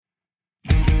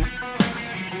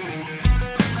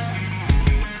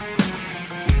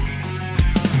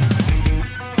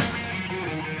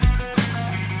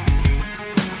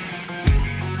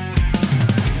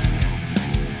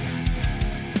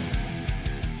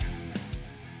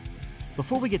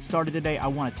Before we get started today, I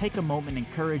want to take a moment and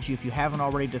encourage you, if you haven't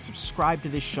already, to subscribe to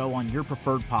this show on your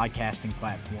preferred podcasting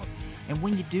platform. And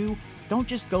when you do, don't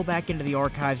just go back into the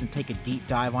archives and take a deep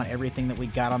dive on everything that we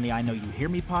got on the I Know You Hear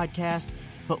Me podcast,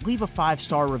 but leave a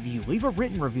 5-star review. Leave a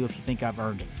written review if you think I've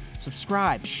earned it.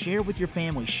 Subscribe, share with your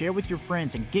family, share with your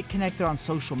friends, and get connected on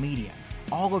social media.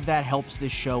 All of that helps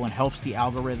this show and helps the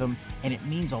algorithm, and it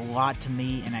means a lot to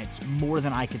me, and it's more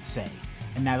than I could say.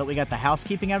 And now that we got the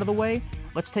housekeeping out of the way,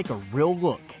 let's take a real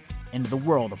look into the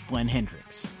world of Flynn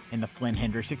Hendrix and the Flynn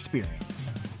Hendrix Experience.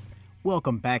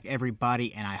 Welcome back,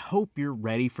 everybody, and I hope you're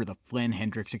ready for the Flynn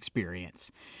Hendrix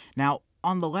Experience. Now,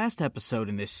 on the last episode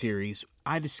in this series,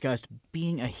 I discussed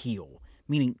being a heel,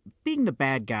 meaning being the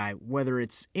bad guy, whether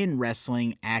it's in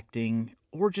wrestling, acting,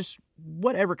 or just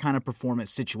whatever kind of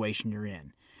performance situation you're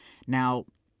in. Now,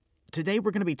 today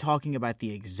we're going to be talking about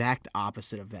the exact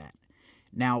opposite of that.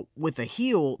 Now, with a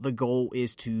heel, the goal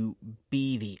is to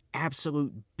be the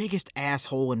absolute biggest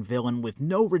asshole and villain with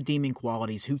no redeeming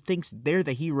qualities, who thinks they're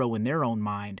the hero in their own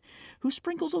mind, who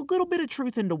sprinkles a little bit of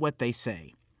truth into what they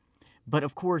say. But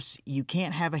of course, you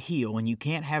can't have a heel and you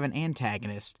can't have an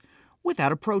antagonist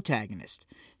without a protagonist.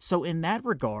 So in that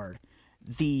regard,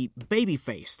 the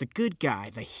babyface, the good guy,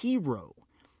 the hero,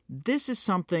 this is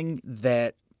something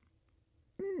that,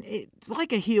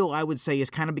 like a heel, I would say is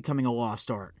kind of becoming a lost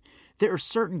art. There are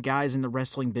certain guys in the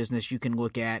wrestling business you can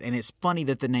look at, and it's funny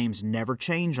that the names never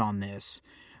change on this,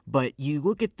 but you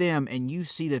look at them and you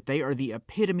see that they are the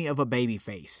epitome of a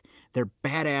babyface. They're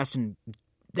badass and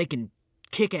they can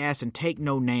kick ass and take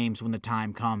no names when the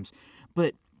time comes,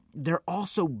 but they're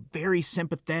also very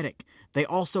sympathetic. They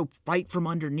also fight from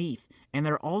underneath, and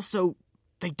they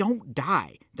don't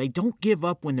die. They don't give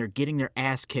up when they're getting their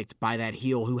ass kicked by that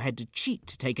heel who had to cheat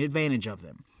to take advantage of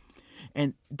them.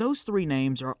 And those three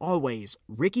names are always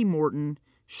Ricky Morton,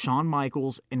 Shawn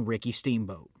Michaels, and Ricky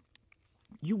Steamboat.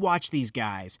 You watch these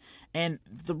guys, and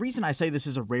the reason I say this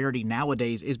is a rarity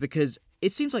nowadays is because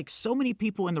it seems like so many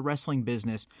people in the wrestling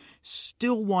business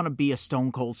still want to be a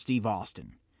Stone Cold Steve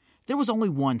Austin. There was only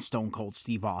one Stone Cold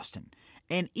Steve Austin,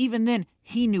 and even then,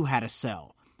 he knew how to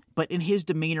sell. But in his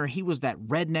demeanor, he was that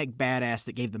redneck badass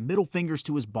that gave the middle fingers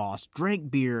to his boss, drank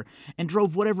beer, and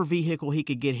drove whatever vehicle he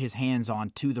could get his hands on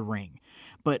to the ring.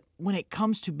 But when it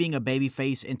comes to being a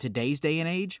babyface in today's day and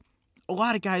age, a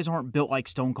lot of guys aren't built like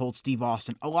Stone Cold Steve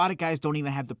Austin. A lot of guys don't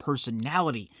even have the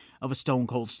personality of a Stone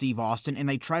Cold Steve Austin, and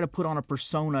they try to put on a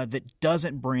persona that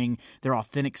doesn't bring their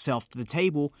authentic self to the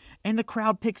table, and the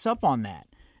crowd picks up on that.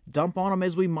 Dump on them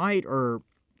as we might, or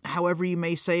however you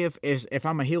may say, if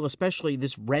I'm a heel, especially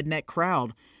this redneck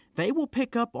crowd, they will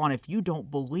pick up on if you don't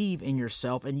believe in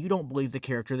yourself and you don't believe the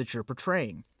character that you're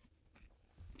portraying.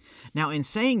 Now, in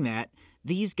saying that,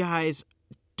 these guys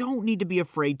don't need to be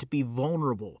afraid to be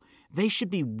vulnerable. They should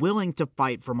be willing to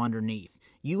fight from underneath.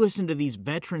 You listen to these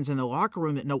veterans in the locker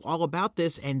room that know all about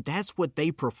this, and that's what they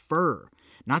prefer.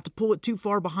 Not to pull it too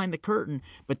far behind the curtain,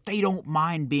 but they don't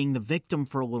mind being the victim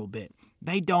for a little bit.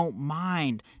 They don't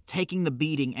mind taking the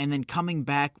beating and then coming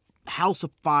back, House of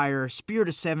Fire, Spirit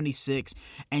of 76,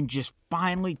 and just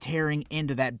finally tearing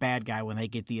into that bad guy when they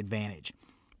get the advantage.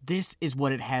 This is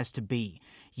what it has to be.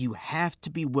 You have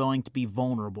to be willing to be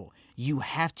vulnerable. You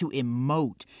have to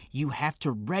emote. You have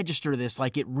to register this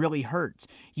like it really hurts.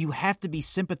 You have to be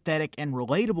sympathetic and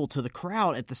relatable to the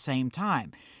crowd at the same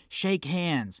time. Shake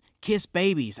hands, kiss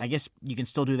babies. I guess you can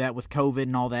still do that with COVID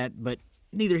and all that, but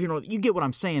neither here nor there. You get what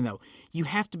I'm saying, though. You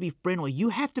have to be friendly. You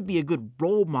have to be a good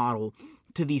role model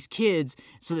to these kids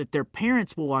so that their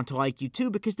parents will want to like you too,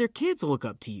 because their kids look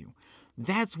up to you.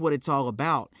 That's what it's all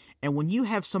about. And when you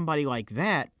have somebody like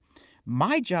that,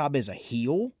 my job as a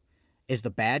heel, as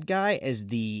the bad guy, as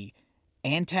the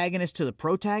antagonist to the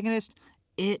protagonist,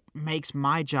 it makes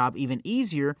my job even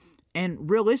easier. And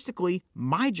realistically,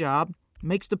 my job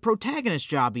makes the protagonist's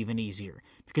job even easier.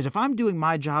 Because if I'm doing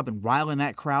my job and riling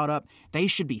that crowd up, they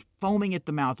should be foaming at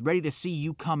the mouth, ready to see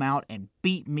you come out and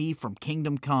beat me from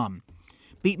kingdom come.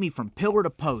 Beat me from pillar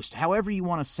to post, however you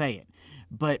want to say it.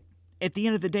 But at the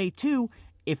end of the day, too,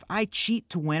 if I cheat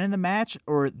to win in the match,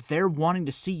 or they're wanting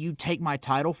to see you take my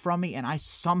title from me and I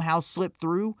somehow slip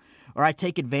through, or I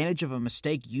take advantage of a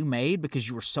mistake you made because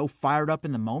you were so fired up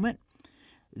in the moment,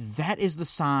 that is the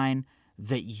sign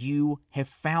that you have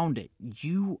found it.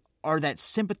 You are that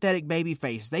sympathetic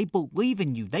babyface. They believe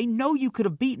in you. They know you could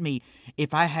have beat me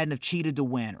if I hadn't have cheated to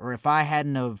win, or if I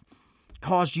hadn't have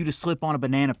caused you to slip on a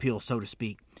banana peel, so to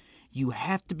speak. You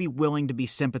have to be willing to be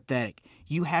sympathetic.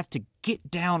 You have to get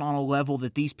down on a level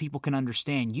that these people can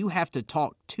understand. You have to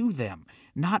talk to them,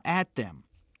 not at them.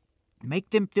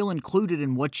 Make them feel included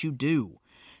in what you do.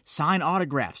 sign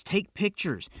autographs, take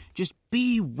pictures. Just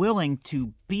be willing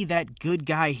to be that good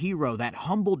guy hero, that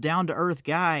humble, down-to-earth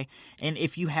guy. And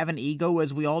if you have an ego,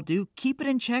 as we all do, keep it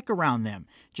in check around them.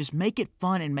 Just make it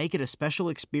fun and make it a special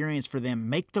experience for them.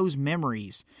 Make those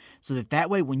memories so that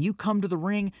way when you come to the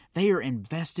ring, they are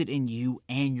invested in you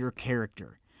and your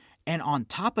character. And on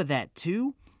top of that,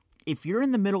 too, if you're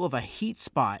in the middle of a heat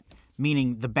spot,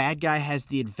 meaning the bad guy has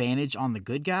the advantage on the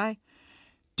good guy,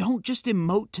 don't just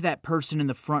emote to that person in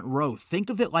the front row. Think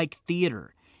of it like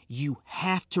theater. You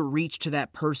have to reach to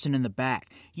that person in the back.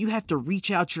 You have to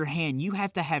reach out your hand. You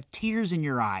have to have tears in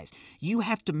your eyes. You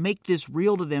have to make this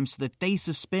real to them so that they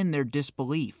suspend their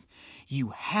disbelief. You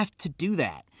have to do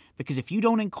that. Because if you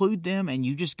don't include them and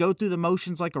you just go through the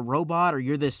motions like a robot, or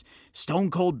you're this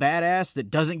stone cold badass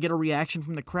that doesn't get a reaction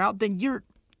from the crowd, then you're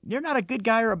not a good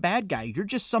guy or a bad guy. You're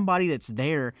just somebody that's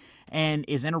there and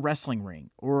is in a wrestling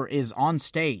ring or is on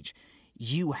stage.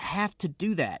 You have to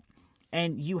do that.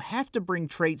 And you have to bring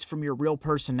traits from your real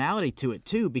personality to it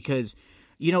too, because,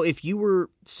 if you were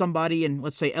somebody in,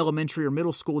 let's say, elementary or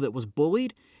middle school that was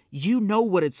bullied, you know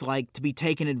what it's like to be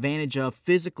taken advantage of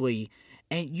physically,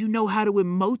 and you know how to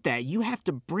emote that. You have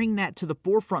to bring that to the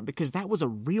forefront because that was a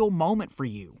real moment for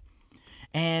you.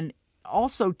 And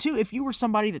also, too, if you were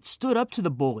somebody that stood up to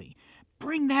the bully,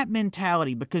 bring that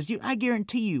mentality, because I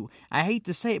guarantee you, I hate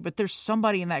to say it, but there's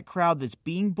somebody in that crowd that's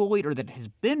being bullied or that has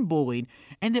been bullied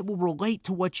and that will relate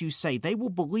to what you say. They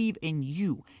will believe in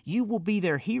you. You will be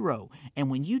their hero. And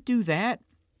when you do that,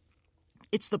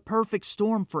 it's the perfect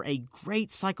storm for a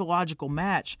great psychological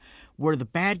match where the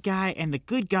bad guy and the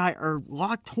good guy are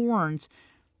locked horns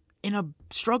in a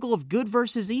struggle of good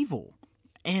versus evil.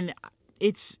 And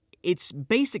it's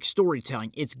basic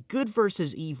storytelling. It's good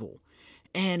versus evil.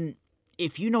 And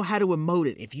if you know how to emote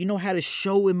it, if you know how to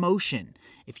show emotion,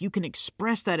 if you can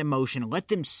express that emotion, let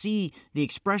them see the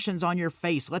expressions on your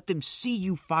face, let them see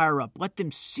you fire up, let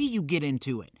them see you get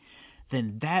into it,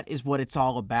 then that is what it's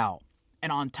all about.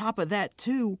 And on top of that,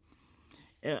 too,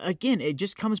 again, it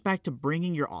just comes back to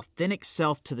bringing your authentic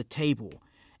self to the table.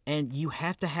 And you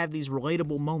have to have these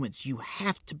relatable moments. You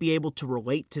have to be able to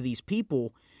relate to these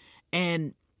people.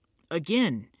 And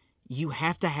again, you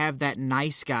have to have that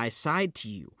nice guy side to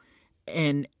you.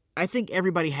 And I think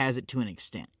everybody has it to an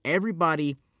extent.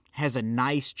 Everybody has a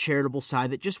nice, charitable side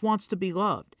that just wants to be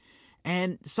loved.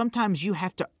 And sometimes you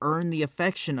have to earn the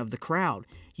affection of the crowd.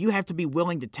 You have to be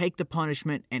willing to take the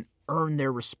punishment and earn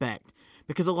their respect.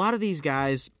 Because a lot of these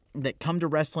guys that come to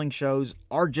wrestling shows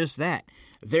are just that.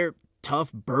 They're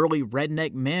tough, burly,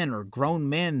 redneck men or grown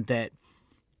men that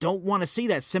don't want to see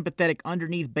that sympathetic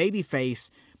underneath babyface,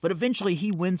 but eventually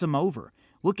he wins them over.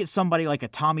 Look at somebody like a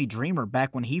Tommy Dreamer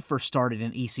back when he first started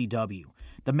in ECW.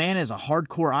 The man is a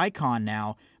hardcore icon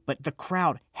now, but the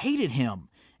crowd hated him.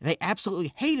 They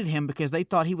absolutely hated him because they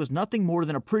thought he was nothing more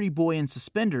than a pretty boy in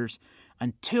suspenders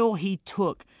until he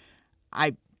took,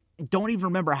 I don't even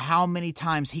remember how many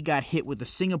times he got hit with the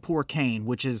Singapore cane,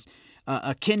 which is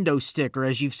a kendo stick, or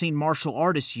as you've seen martial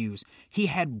artists use. He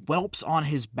had whelps on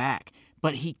his back,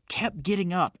 but he kept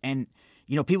getting up. And,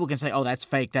 people can say, oh, that's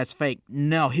fake, that's fake.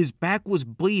 No, his back was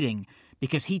bleeding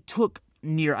because he took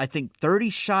near, I think, 30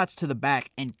 shots to the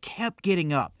back and kept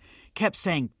getting up, kept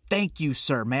saying, thank you,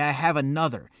 sir, may I have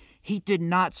another? He did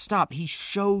not stop. He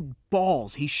showed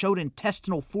balls. He showed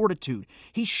intestinal fortitude.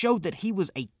 He showed that he was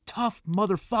a tough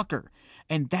motherfucker,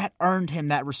 and that earned him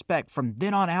that respect. From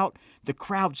then on out, the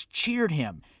crowds cheered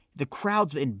him. The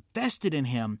crowds invested in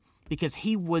him because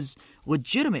he was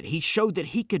legitimate. He showed that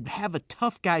he could have a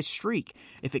tough guy streak.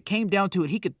 If it came down to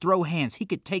it, he could throw hands. He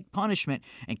could take punishment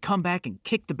and come back and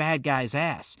kick the bad guy's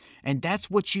ass. And that's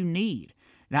what you need.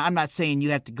 Now, I'm not saying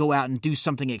you have to go out and do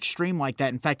something extreme like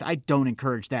that. In fact, I don't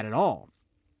encourage that at all.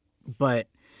 But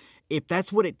if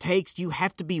that's what it takes, you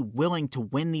have to be willing to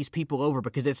win these people over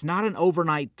because it's not an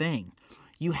overnight thing.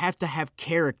 You have to have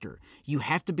character. You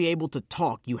have to be able to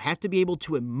talk. You have to be able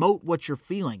to emote what you're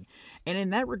feeling. And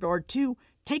in that regard, too,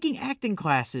 taking acting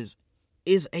classes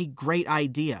is a great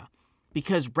idea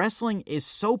because wrestling is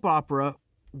soap opera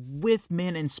with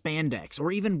men in spandex, or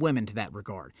even women to that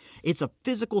regard. It's a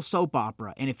physical soap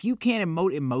opera, and if you can't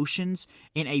emote emotions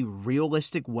in a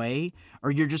realistic way,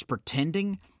 or you're just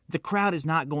pretending, the crowd is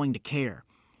not going to care.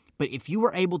 But if you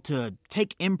were able to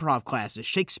take improv classes,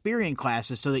 Shakespearean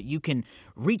classes, so that you can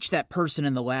reach that person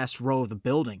in the last row of the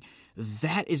building,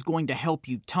 that is going to help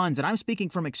you tons. And I'm speaking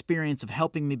from experience of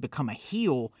helping me become a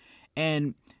heel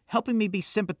and helping me be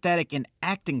sympathetic in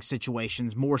acting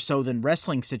situations more so than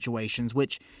wrestling situations,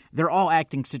 which they're all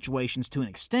acting situations to an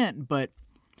extent, but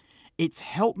it's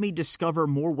helped me discover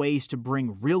more ways to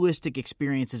bring realistic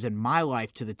experiences in my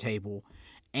life to the table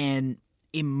and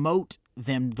emote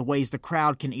them the ways the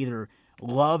crowd can either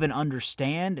love and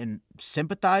understand and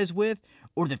sympathize with,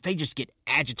 or that they just get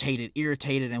agitated,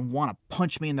 irritated, and want to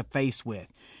punch me in the face with.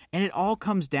 And it all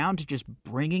comes down to just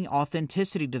bringing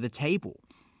authenticity to the table.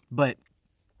 But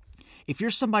if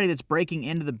you're somebody that's breaking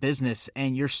into the business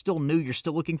and you're still new, you're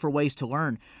still looking for ways to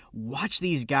learn, watch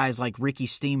these guys like Ricky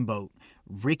Steamboat,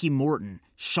 Ricky Morton,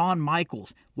 Shawn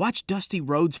Michaels. Watch Dusty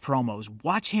Rhodes promos.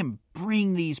 Watch him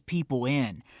bring these people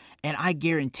in. And I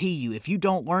guarantee you, if you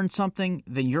don't learn something,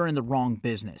 then you're in the wrong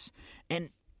business. And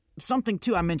something,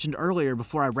 too, I mentioned earlier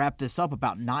before I wrap this up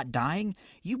about not dying,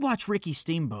 you watch Ricky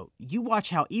Steamboat. You watch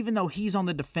how even though he's on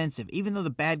the defensive, even though the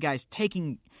bad guy's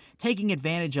taking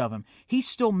advantage of him, he's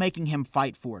still making him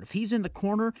fight for it. If he's in the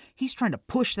corner, he's trying to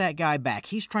push that guy back.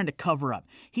 He's trying to cover up.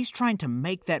 He's trying to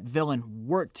make that villain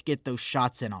work to get those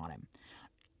shots in on him.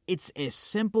 It's as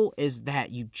simple as that.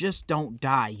 You just don't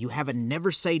die. You have a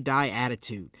never say die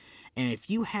attitude. And if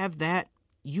you have that,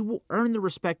 you will earn the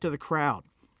respect of the crowd.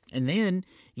 And then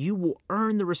you will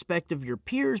earn the respect of your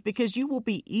peers because you will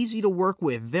be easy to work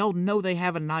with. They'll know they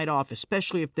have a night off,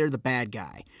 especially if they're the bad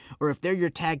guy. Or if they're your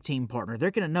tag team partner.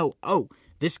 They're going to know, oh,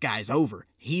 this guy's over.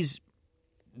 He's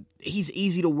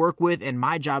easy to work with, and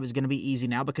my job is going to be easy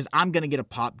now because I'm going to get a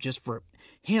pop just for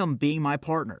him being my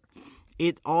partner.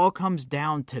 It all comes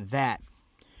down to that.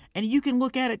 And you can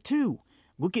look at it too.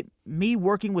 Look at me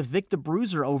working with Vic the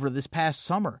Bruiser over this past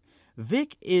summer.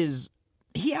 Vic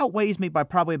he outweighs me by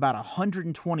probably about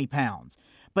 120 pounds,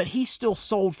 but he still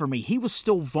sold for me. He was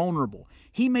still vulnerable.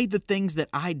 He made the things that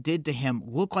I did to him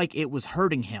look like it was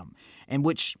hurting him, and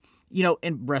which,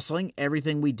 in wrestling,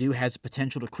 everything we do has the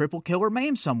potential to cripple, kill, or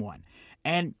maim someone.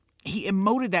 And he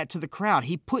emoted that to the crowd.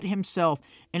 He put himself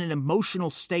in an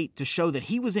emotional state to show that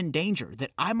he was in danger,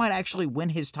 that I might actually win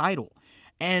his title.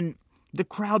 And the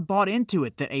crowd bought into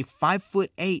it, that a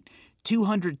 5'8",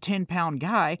 210-pound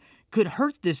guy could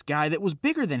hurt this guy that was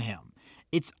bigger than him.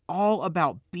 It's all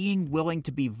about being willing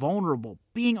to be vulnerable,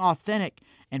 being authentic,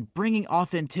 and bringing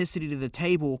authenticity to the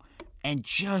table, and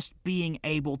just being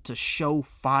able to show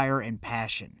fire and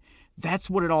passion. That's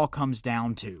what it all comes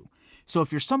down to. So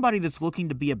if you're somebody that's looking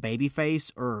to be a babyface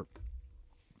or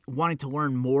wanting to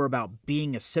learn more about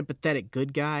being a sympathetic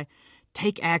good guy,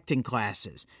 take acting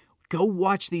classes. Go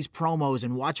watch these promos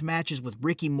and watch matches with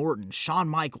Ricky Morton, Shawn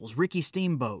Michaels, Ricky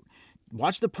Steamboat.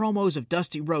 Watch the promos of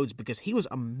Dusty Rhodes because he was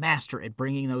a master at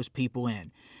bringing those people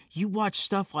in. You watch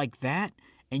stuff like that,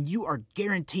 and you are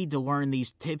guaranteed to learn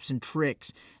these tips and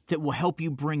tricks that will help you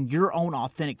bring your own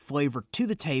authentic flavor to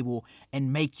the table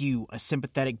and make you a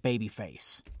sympathetic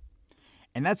babyface.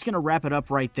 And that's going to wrap it up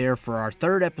right there for our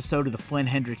third episode of the Flynn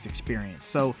Hendrix Experience.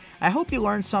 So I hope you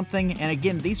learned something. And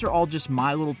again, these are all just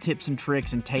my little tips and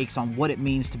tricks and takes on what it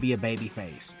means to be a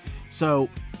babyface. So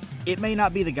it may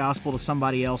not be the gospel to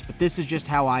somebody else, but this is just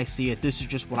how I see it. This is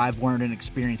just what I've learned and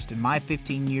experienced in my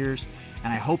 15 years.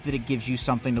 And I hope that it gives you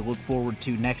something to look forward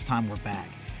to next time we're back.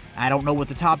 I don't know what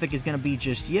the topic is going to be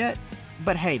just yet,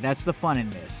 but hey, that's the fun in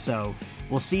this. So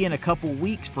we'll see you in a couple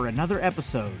weeks for another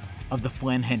episode of the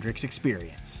Flynn Hendrix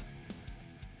Experience.